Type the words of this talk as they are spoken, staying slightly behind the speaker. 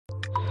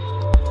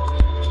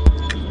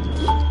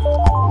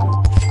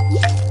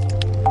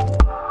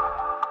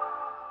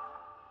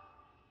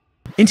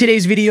In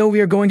today's video,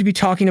 we are going to be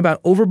talking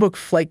about overbooked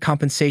flight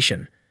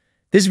compensation.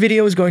 This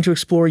video is going to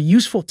explore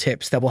useful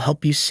tips that will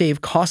help you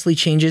save costly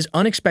changes,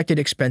 unexpected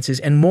expenses,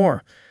 and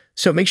more.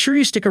 So make sure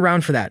you stick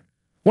around for that.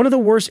 One of the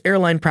worst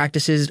airline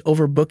practices is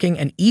overbooking,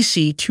 and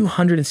EC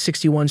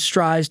 261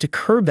 strives to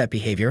curb that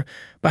behavior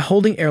by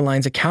holding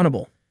airlines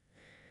accountable.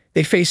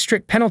 They face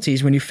strict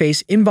penalties when you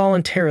face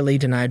involuntarily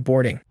denied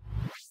boarding.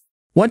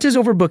 What does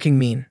overbooking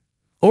mean?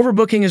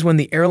 Overbooking is when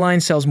the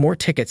airline sells more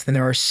tickets than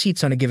there are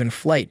seats on a given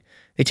flight.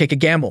 They take a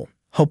gamble,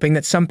 hoping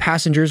that some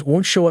passengers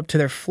won't show up to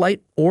their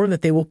flight or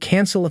that they will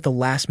cancel at the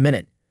last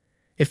minute.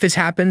 If this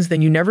happens,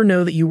 then you never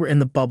know that you were in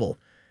the bubble.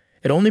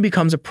 It only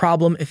becomes a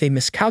problem if they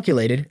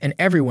miscalculated and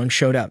everyone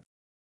showed up.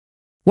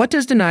 What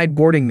does denied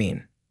boarding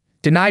mean?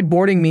 Denied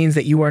boarding means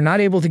that you are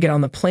not able to get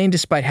on the plane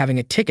despite having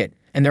a ticket,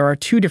 and there are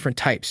two different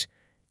types: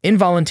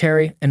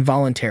 involuntary and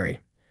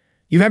voluntary.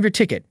 You have your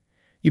ticket.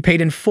 You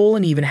paid in full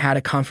and even had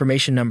a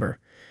confirmation number.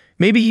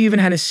 Maybe you even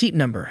had a seat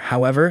number.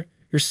 However,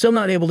 you're still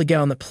not able to get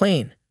on the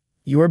plane.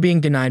 You are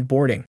being denied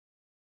boarding.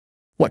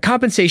 What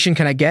compensation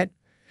can I get?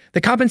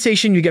 The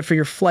compensation you get for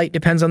your flight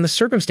depends on the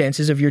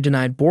circumstances of your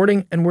denied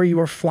boarding and where you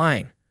are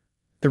flying.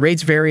 The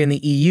rates vary in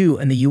the EU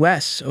and the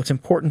US, so it's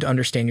important to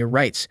understand your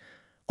rights.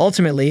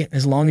 Ultimately,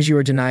 as long as you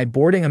are denied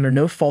boarding under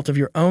no fault of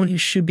your own, you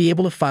should be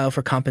able to file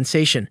for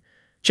compensation.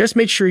 Just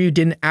make sure you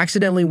didn't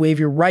accidentally waive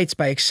your rights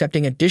by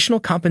accepting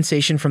additional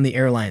compensation from the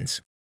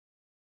airlines.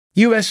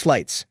 US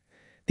flights.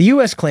 The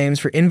U.S. claims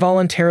for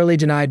involuntarily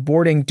denied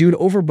boarding due to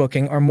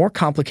overbooking are more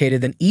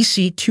complicated than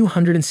EC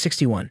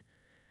 261.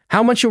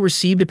 How much you'll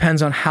receive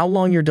depends on how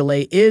long your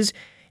delay is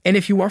and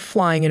if you are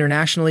flying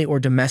internationally or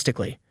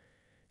domestically.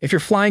 If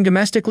you're flying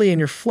domestically and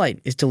your flight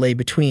is delayed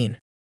between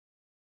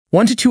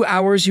 1 to 2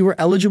 hours, you are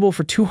eligible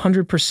for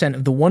 200%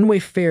 of the one-way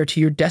fare to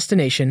your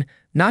destination,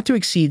 not to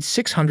exceed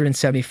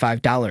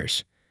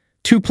 $675.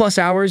 2+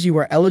 hours, you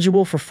are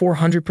eligible for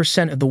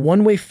 400% of the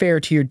one-way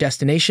fare to your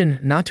destination,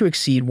 not to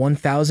exceed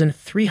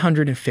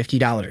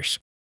 $1,350.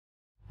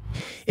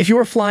 If you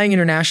are flying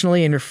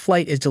internationally and your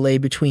flight is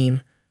delayed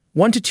between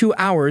 1 to 2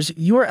 hours,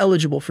 you are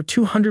eligible for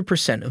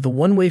 200% of the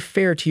one-way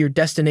fare to your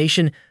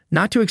destination,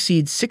 not to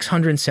exceed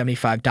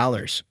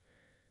 $675.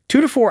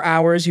 2 to 4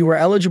 hours, you are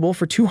eligible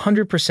for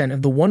 200%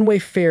 of the one-way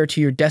fare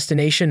to your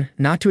destination,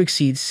 not to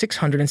exceed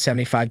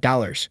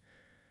 $675.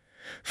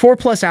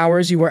 4+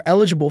 hours, you are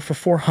eligible for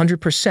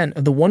 400%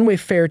 of the one-way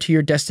fare to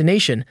your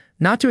destination,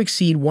 not to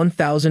exceed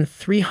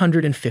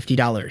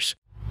 $1,350.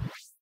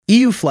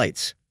 EU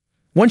flights.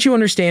 Once you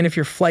understand if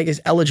your flight is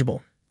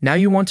eligible, now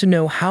you want to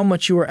know how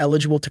much you are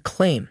eligible to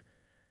claim.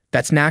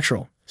 That's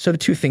natural. So the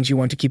two things you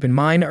want to keep in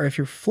mind are if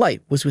your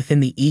flight was within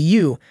the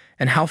EU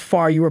and how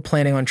far you are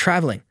planning on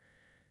traveling.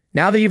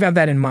 Now that you have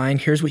that in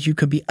mind, here's what you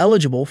could be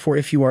eligible for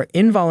if you are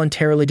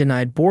involuntarily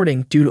denied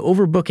boarding due to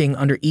overbooking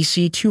under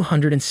EC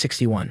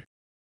 261.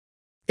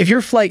 If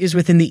your flight is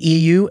within the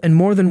EU and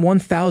more than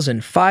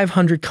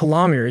 1,500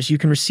 kilometers, you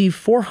can receive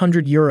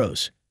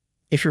 €400.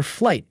 If your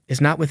flight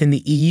is not within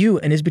the EU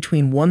and is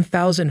between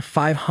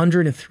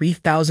 1,500 and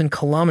 3,000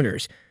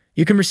 kilometers,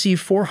 you can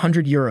receive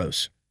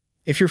 €400.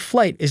 If your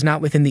flight is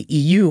not within the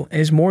EU and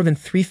is more than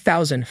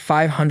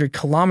 3,500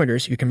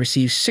 kilometers, you can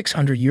receive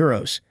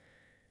 €600.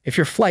 If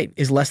your flight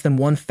is less than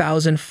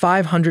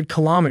 1,500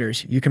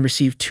 kilometers, you can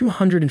receive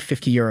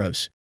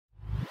 €250.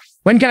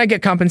 When can I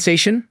get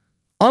compensation?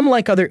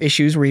 Unlike other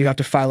issues where you have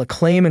to file a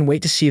claim and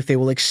wait to see if they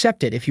will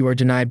accept it if you are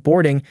denied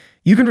boarding,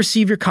 you can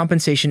receive your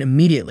compensation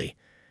immediately.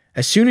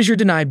 As soon as you're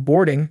denied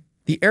boarding,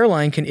 the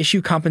airline can issue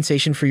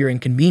compensation for your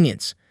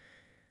inconvenience.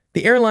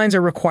 The airlines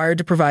are required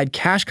to provide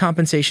cash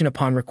compensation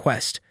upon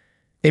request.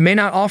 They may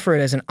not offer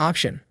it as an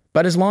option,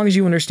 but as long as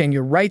you understand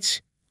your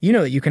rights, you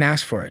know that you can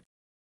ask for it.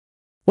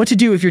 What to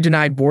do if you're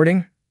denied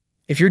boarding?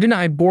 If you're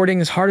denied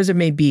boarding, as hard as it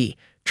may be,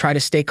 try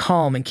to stay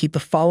calm and keep the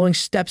following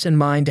steps in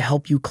mind to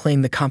help you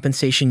claim the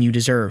compensation you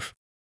deserve.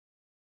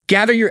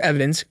 Gather your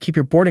evidence, keep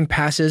your boarding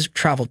passes,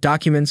 travel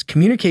documents,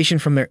 communication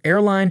from their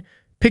airline,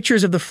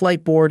 pictures of the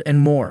flight board,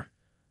 and more.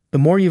 The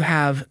more you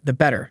have, the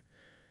better.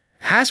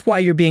 Ask why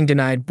you're being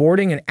denied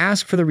boarding and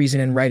ask for the reason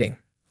in writing.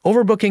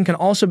 Overbooking can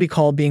also be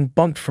called being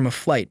bumped from a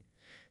flight.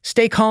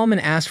 Stay calm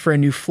and ask for a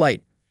new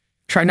flight.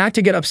 Try not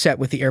to get upset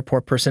with the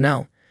airport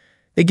personnel.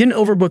 They didn't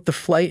overbook the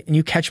flight and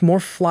you catch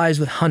more flies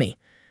with honey.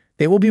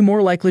 They will be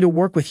more likely to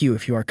work with you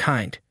if you are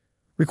kind.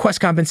 Request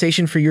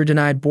compensation for your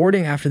denied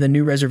boarding after the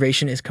new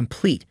reservation is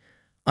complete.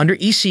 Under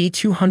EC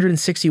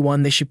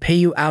 261, they should pay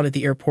you out at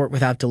the airport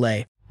without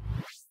delay.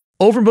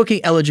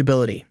 Overbooking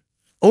eligibility.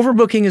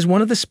 Overbooking is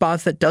one of the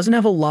spots that doesn't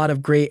have a lot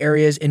of gray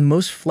areas in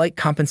most flight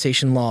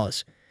compensation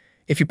laws.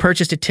 If you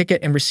purchased a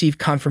ticket and received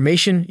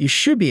confirmation, you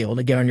should be able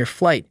to get on your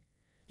flight.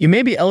 You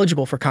may be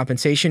eligible for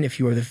compensation if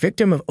you are the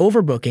victim of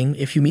overbooking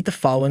if you meet the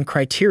following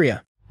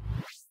criteria.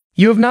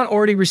 You have not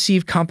already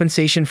received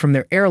compensation from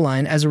their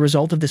airline as a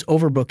result of this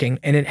overbooking,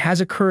 and it has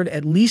occurred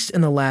at least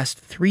in the last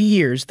 3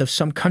 years, though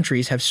some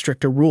countries have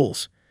stricter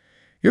rules.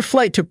 Your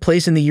flight took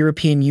place in the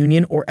European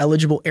Union or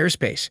eligible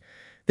airspace.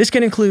 This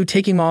can include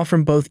taking off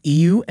from both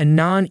EU and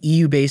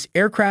non-EU-based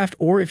aircraft,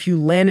 or if you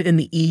landed in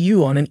the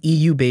EU on an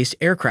EU-based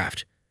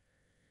aircraft.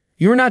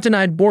 You are not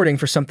denied boarding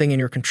for something in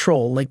your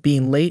control, like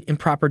being late,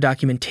 improper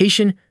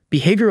documentation,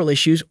 behavioral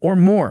issues, or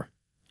more.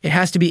 It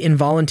has to be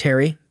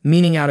involuntary,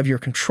 meaning out of your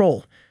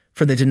control,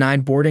 for the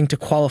denied boarding to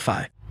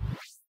qualify.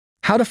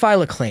 How to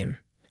file a claim.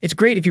 It's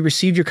great if you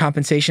received your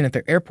compensation at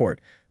the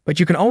airport, but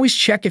you can always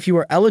check if you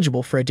are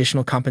eligible for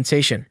additional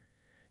compensation.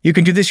 You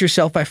can do this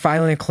yourself by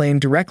filing a claim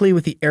directly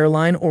with the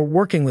airline or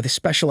working with a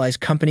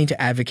specialized company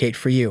to advocate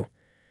for you.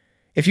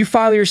 If you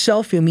file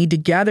yourself, you'll need to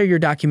gather your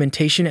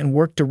documentation and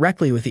work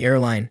directly with the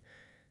airline.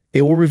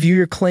 They will review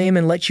your claim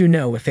and let you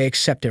know if they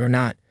accept it or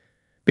not.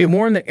 Be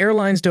warned that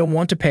airlines don't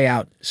want to pay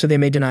out, so they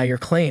may deny your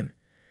claim.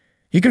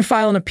 You can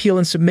file an appeal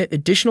and submit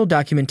additional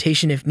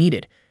documentation if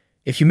needed.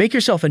 If you make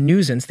yourself a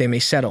nuisance, they may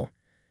settle.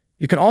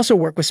 You can also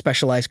work with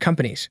specialized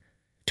companies.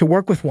 To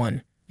work with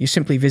one, you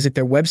simply visit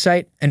their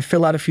website and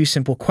fill out a few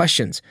simple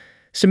questions.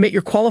 Submit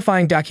your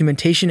qualifying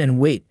documentation and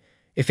wait.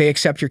 If they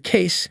accept your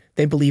case,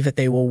 they believe that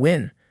they will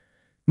win.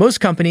 Most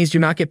companies do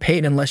not get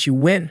paid unless you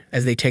win,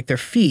 as they take their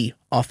fee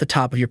off the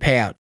top of your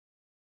payout.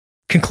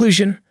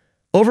 Conclusion: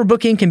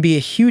 overbooking can be a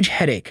huge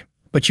headache,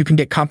 but you can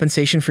get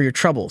compensation for your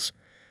troubles.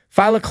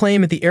 File a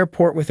claim at the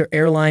airport with their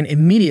airline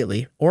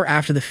immediately or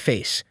after the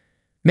face.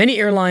 Many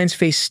airlines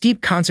face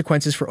steep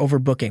consequences for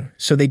overbooking,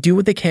 so they do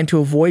what they can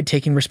to avoid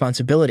taking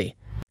responsibility.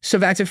 So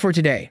that's it for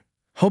today.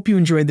 Hope you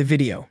enjoyed the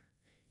video.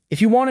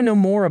 If you want to know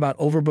more about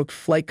overbooked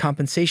flight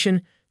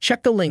compensation,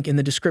 check the link in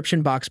the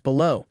description box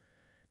below.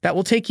 That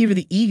will take you to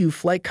the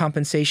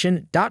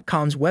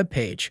euflightcompensation.com's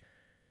webpage,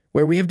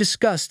 where we have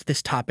discussed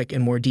this topic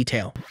in more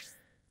detail.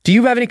 Do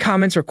you have any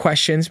comments or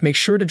questions? Make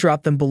sure to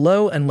drop them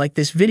below and like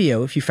this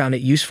video if you found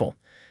it useful.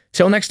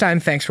 Till next time,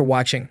 thanks for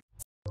watching.